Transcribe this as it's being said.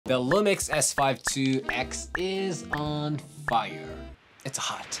The Lumix S5IIX is on fire. It's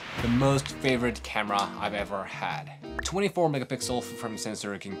hot. The most favorite camera I've ever had. 24 megapixel full-frame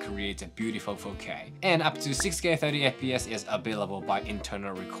sensor can create a beautiful 4K, and up to 6K 30 FPS is available by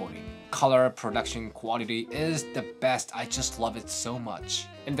internal recording. Color production quality is the best, I just love it so much.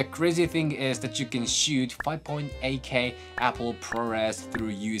 And the crazy thing is that you can shoot 5.8K Apple ProRes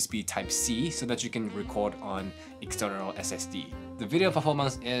through USB Type-C so that you can record on external SSD. The video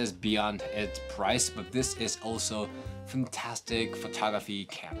performance is beyond its price, but this is also fantastic photography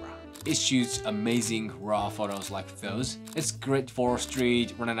camera. It shoots amazing raw photos like those. It's great for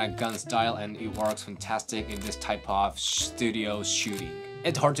street, running a gun style, and it works fantastic in this type of studio shooting.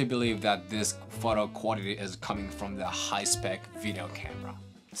 It's hard to believe that this photo quality is coming from the high-spec video camera.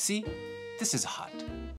 See? This is hot.